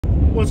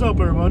What's up,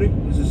 everybody?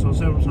 This is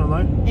Jose from Sun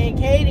Life. And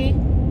Katie.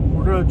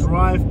 We're going to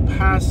drive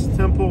past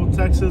Temple,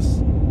 Texas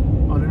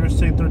on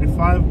Interstate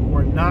 35.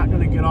 We're not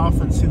going to get off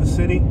and see the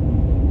city.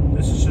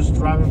 This is just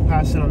driving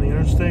past it on the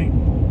interstate.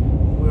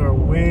 We are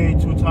way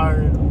too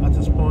tired at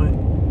this point.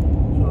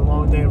 It's been a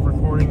long day of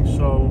recording,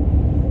 so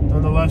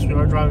nonetheless, we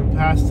are driving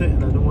past it,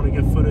 and I do want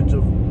to get footage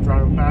of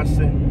driving past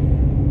it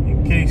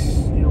in case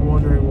you're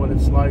wondering what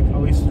it's like,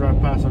 at least to drive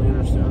past on the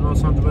interstate. I know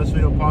it's not the best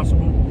video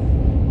possible.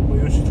 We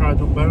usually try to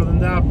do better than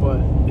that, but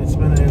it's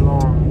been a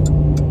long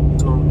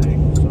day.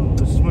 So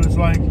this is what it's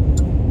like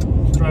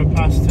to drive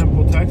past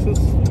Temple, Texas.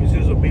 You can see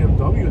there's a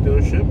BMW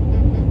dealership.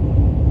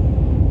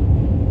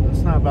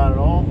 That's not bad at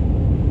all.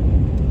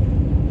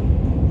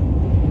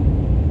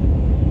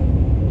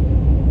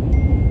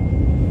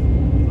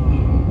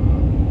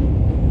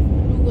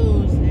 Who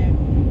goes there?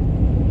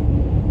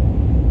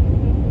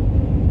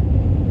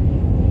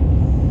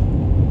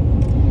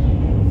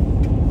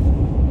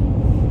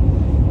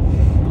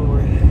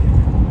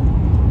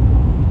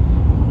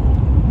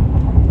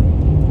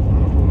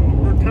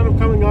 We're kind of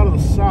coming out of the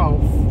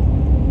south.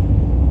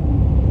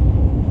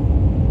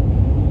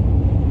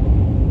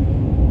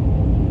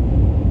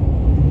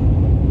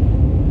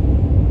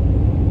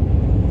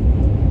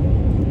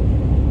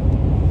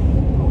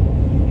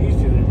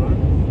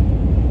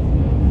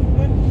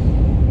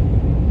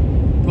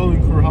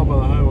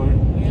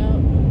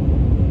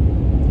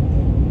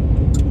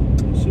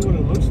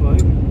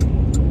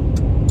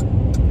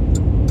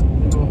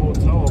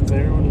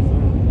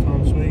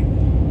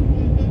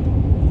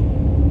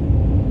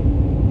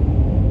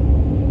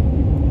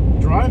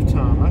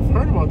 Time. I've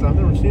heard about that. I've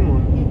never seen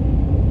one.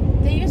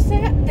 They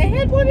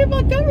had one in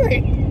Montgomery.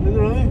 Is it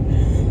really?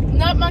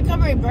 Not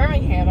Montgomery,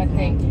 Birmingham, I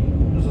think.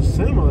 There's a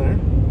cinema there.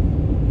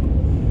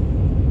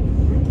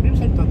 It seems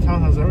like the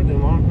town has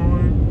everything.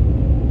 Longhorn,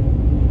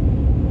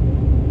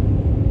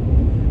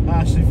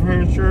 Ashley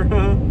Furniture.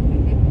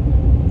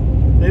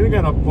 They even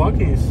got a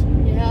Buc-ee's.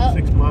 Yeah.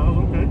 6 miles.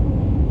 Okay.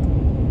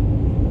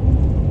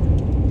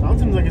 Town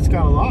seems like it's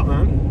got a lot,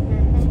 man.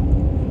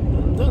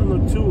 It doesn't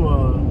look too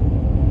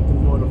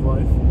devoid of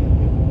life.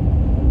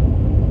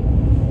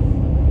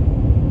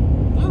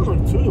 Doesn't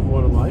look too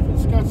devoid of life.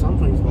 It's got some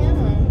things going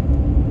on.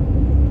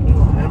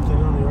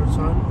 Hampton on the other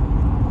side.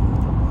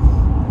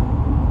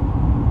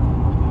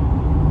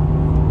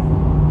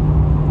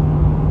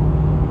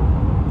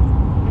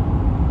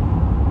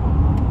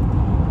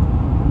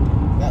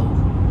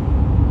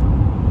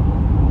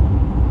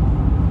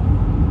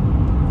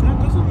 That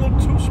doesn't look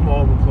too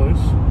small of a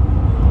place.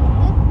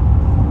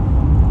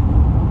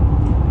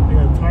 They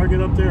got a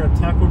Target up there, a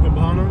Taco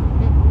Cabana.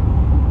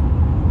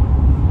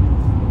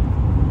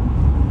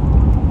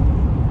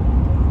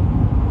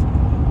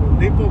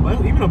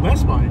 Even a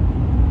Best Buy. A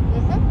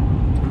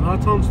lot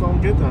of times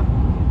don't get that.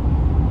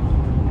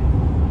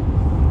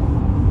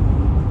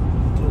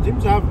 So it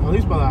seems to have, at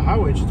least by the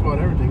highway, just about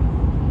everything.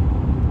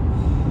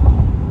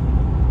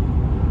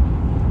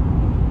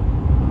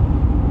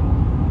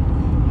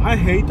 I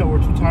hate that we're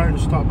too tired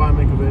to stop by and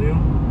make a video.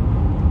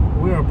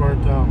 We are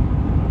burnt out.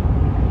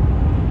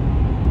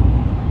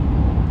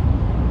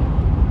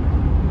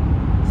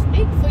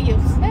 Speak for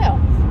yourself.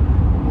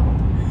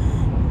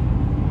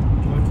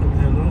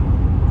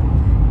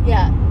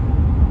 Yeah.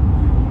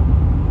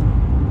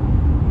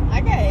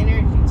 I got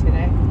energy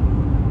today.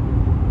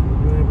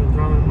 You ain't been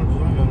drowning as much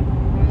as I have.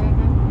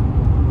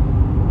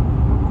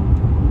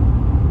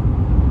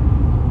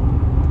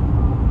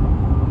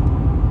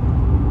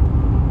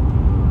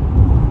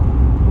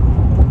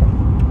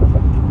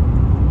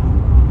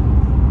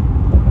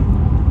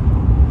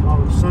 Oh,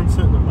 the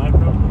sunset in the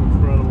background is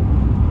incredible.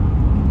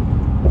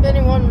 If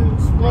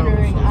anyone's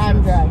wondering,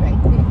 I'm driving.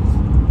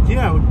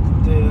 Yeah,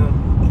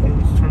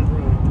 it's turned around.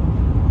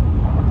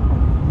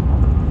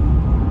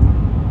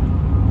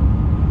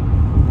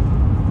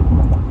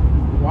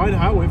 Wide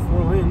highway,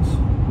 4 lanes.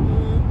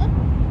 And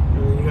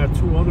then you got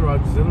 2 other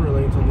auxiliary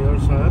lanes on the other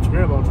side. That's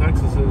great about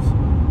Texas is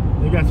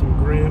they got some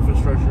great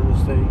infrastructure in the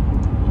state.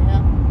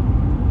 Yeah.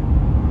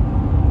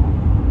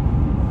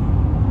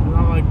 They're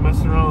not like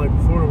messing around like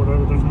before or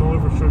whatever. There's no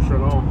infrastructure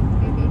at all.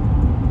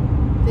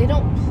 They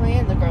don't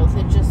plan the growth.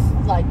 It just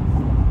like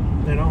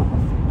They don't.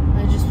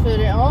 they just put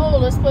in. Oh,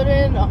 let's put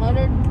in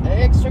 100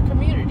 extra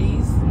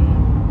communities.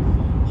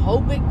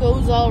 Hope it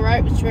goes all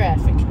right with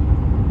traffic.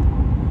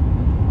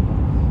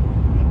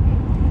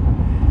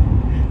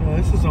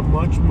 This is a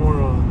much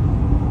more,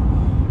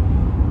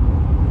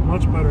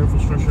 much better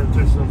infrastructure in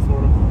Texas than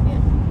Florida.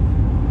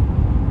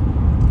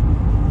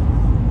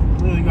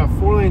 Yeah. You got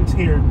 4 lanes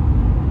here,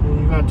 and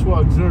you got 2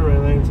 auxiliary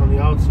lanes on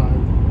the outside.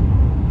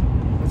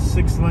 That's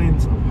 6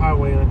 lanes of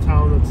highway in a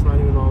town that's not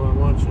even all that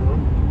much, you know?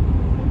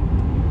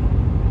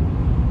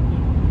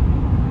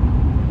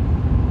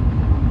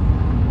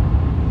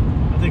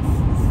 I think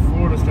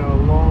Florida's got a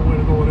long way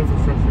to go with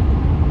infrastructure.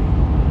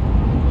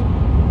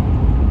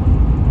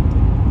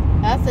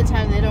 Half the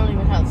time they don't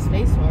even have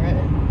space for it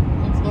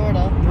in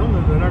Florida. No,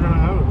 they're not going to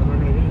have it. They're not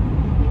going to get it.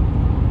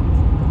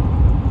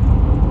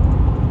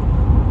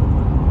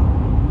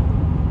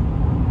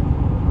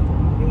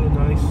 Really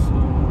nice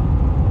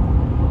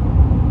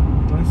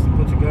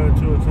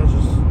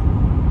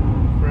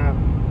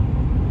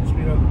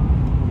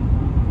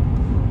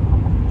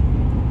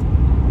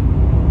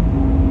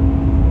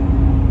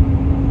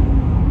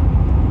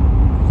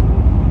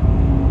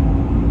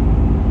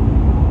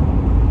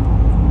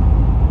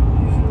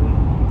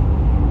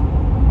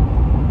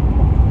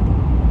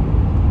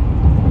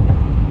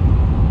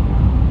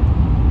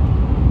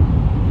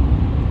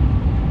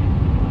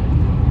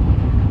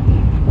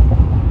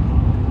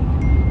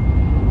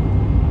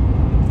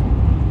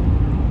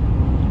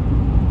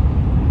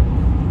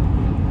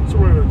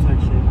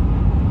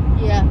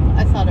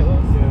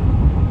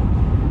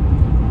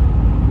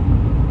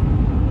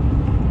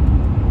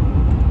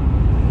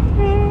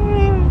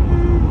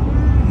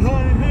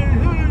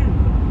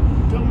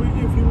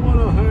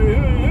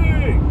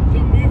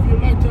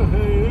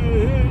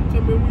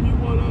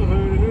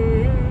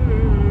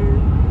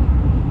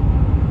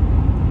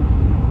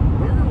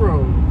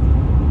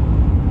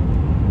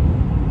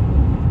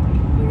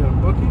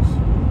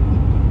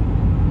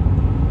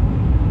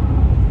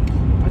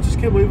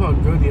can't believe how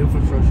good the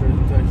infrastructure is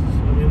in Texas.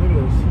 I mean, look at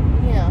this.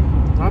 Yeah.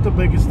 Not the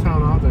biggest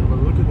town out there, but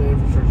look at the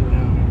infrastructure they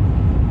have here.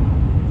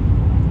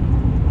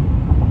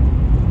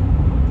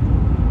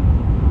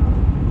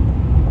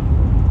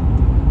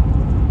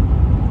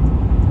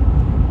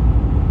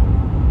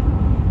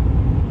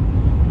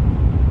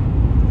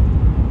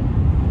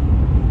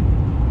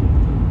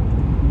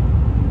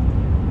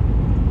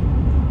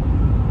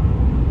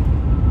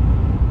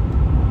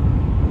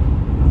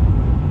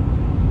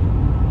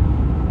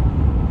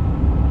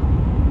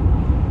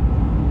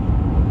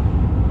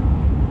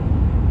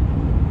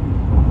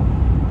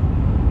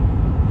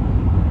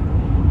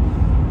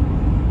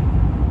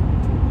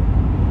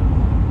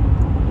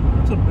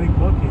 That's a big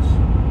Buc-ee's.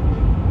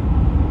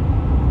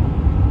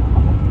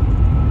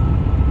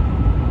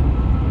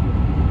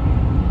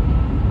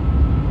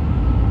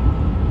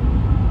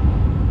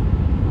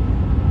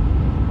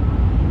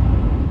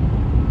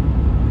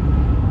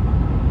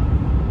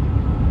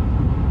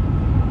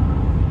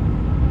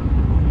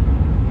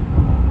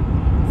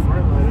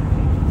 Freight lighter.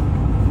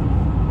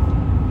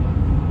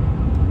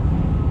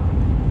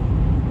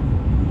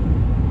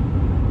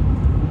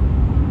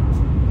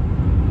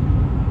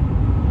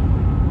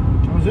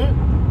 That was it.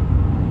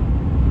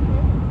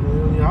 And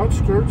in the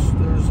outskirts,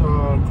 there's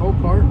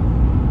Copart, and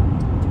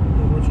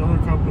a bunch of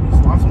other companies,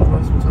 lots of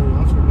investments on the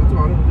outskirts. That's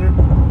about it there.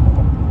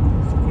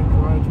 Just a quick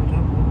ride through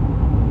Temple.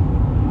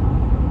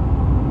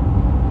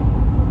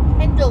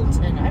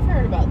 Pendleton. I've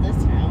heard about this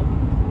town.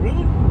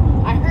 Really?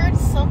 I heard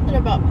something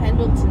about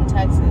Pendleton,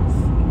 Texas.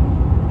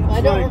 But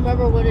I don't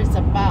remember what it's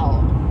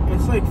about.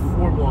 It's like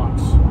 4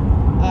 blocks.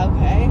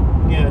 Okay.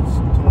 Yeah, it's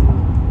totally.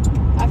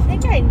 I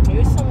think I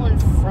knew someone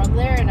from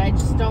there, and I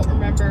just don't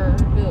remember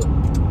who.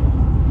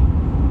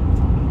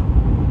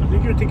 I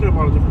think you're thinking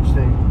about a different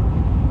state.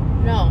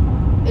 No,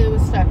 it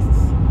was Texas.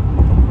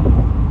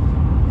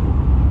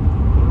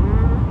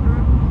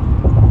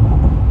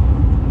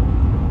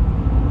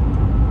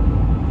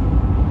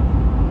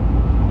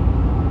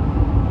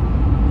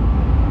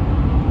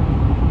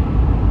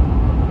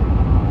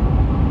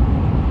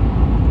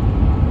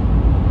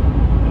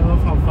 I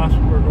love how fast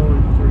we're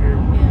going through here.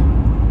 Yeah.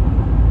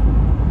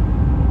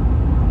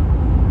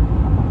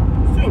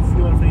 Still a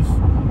few of these.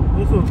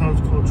 This little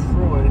town's called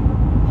Troy.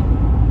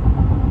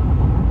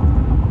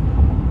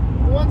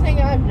 One thing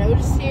I've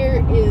noticed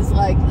here is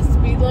like the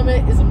speed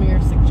limit is a mere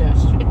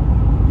suggestion.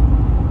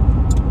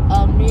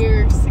 A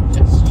mere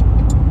suggestion.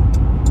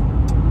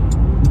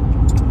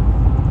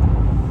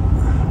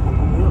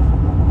 Yep.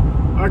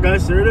 Alright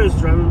guys, there it is,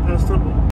 driving past Temple.